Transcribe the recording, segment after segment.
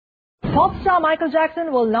Pop star Michael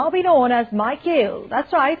Jackson will now be known as Michael.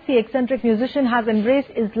 That's right, the eccentric musician has embraced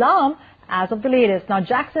Islam as of the latest. Now,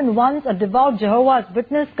 Jackson, once a devout Jehovah's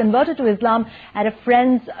Witness, converted to Islam at a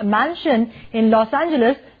friend's mansion in Los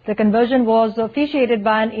Angeles. The conversion was officiated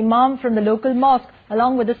by an imam from the local mosque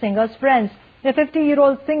along with the singer's friends. The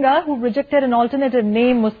 50-year-old singer, who rejected an alternative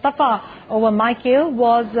name Mustafa over Michael,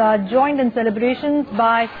 was joined in celebrations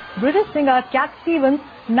by British singer Cat Stevens,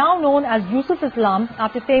 now known as Yusuf Islam,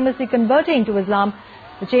 after famously converting to Islam.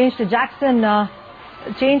 The change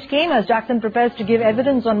came as Jackson prepares to give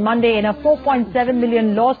evidence on Monday in a $4.7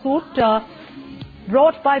 million lawsuit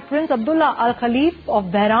brought by Prince Abdullah Al Khalif of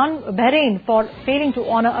Bahrain for failing to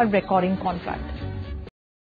honor a recording contract.